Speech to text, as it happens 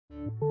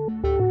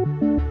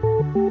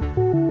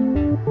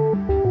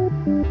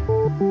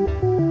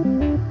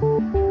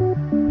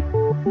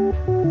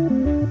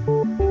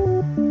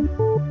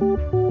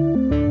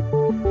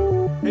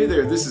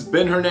this is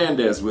Ben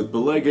Hernandez with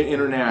Balega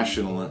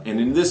International, and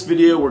in this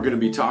video we're going to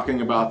be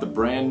talking about the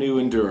brand new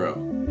Enduro.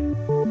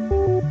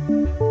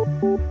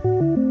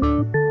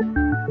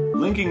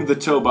 Linking the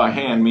toe by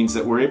hand means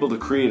that we're able to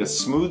create a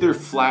smoother,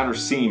 flatter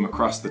seam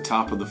across the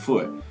top of the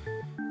foot.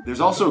 There's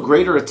also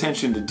greater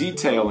attention to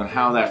detail in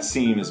how that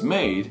seam is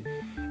made,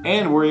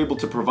 and we're able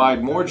to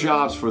provide more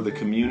jobs for the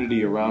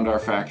community around our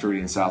factory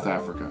in South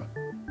Africa.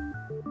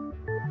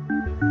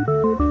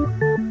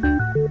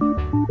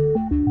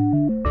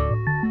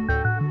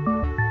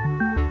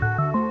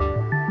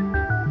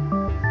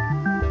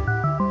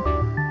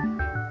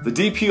 The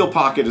deep heel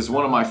pocket is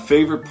one of my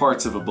favorite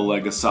parts of a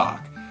Balega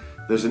sock.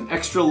 There's an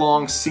extra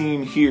long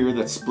seam here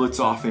that splits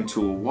off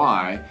into a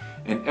Y,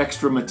 and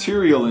extra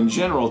material in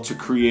general to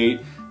create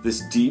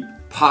this deep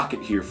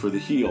pocket here for the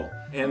heel.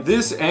 And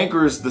this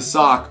anchors the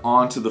sock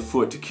onto the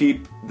foot to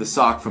keep the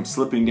sock from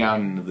slipping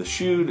down into the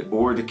shoe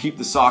or to keep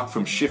the sock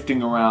from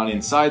shifting around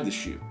inside the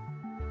shoe.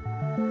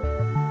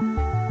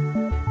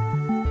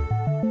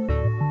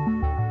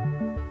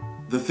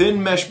 The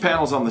thin mesh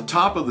panels on the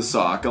top of the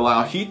sock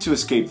allow heat to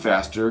escape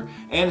faster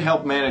and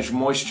help manage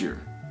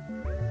moisture.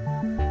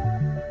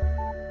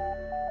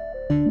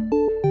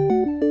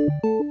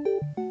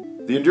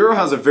 The Enduro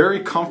has a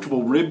very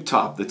comfortable rib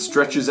top that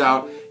stretches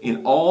out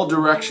in all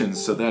directions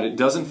so that it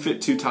doesn't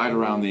fit too tight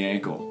around the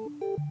ankle.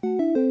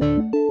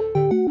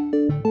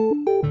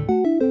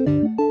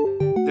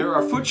 There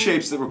are foot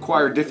shapes that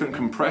require different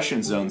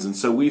compression zones, and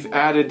so we've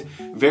added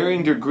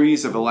varying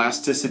degrees of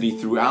elasticity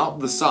throughout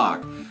the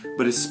sock,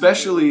 but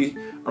especially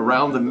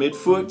around the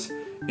midfoot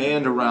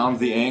and around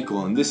the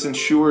ankle, and this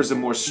ensures a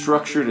more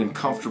structured and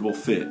comfortable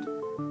fit.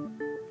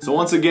 So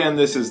once again,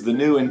 this is the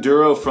new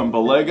Enduro from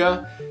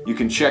Balega. You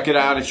can check it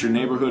out at your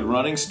neighborhood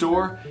running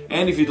store,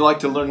 and if you'd like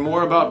to learn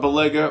more about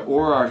Balega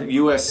or our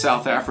US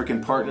South African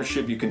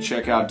partnership, you can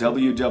check out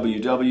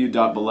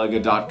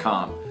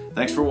www.balega.com.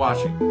 Thanks for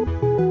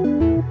watching.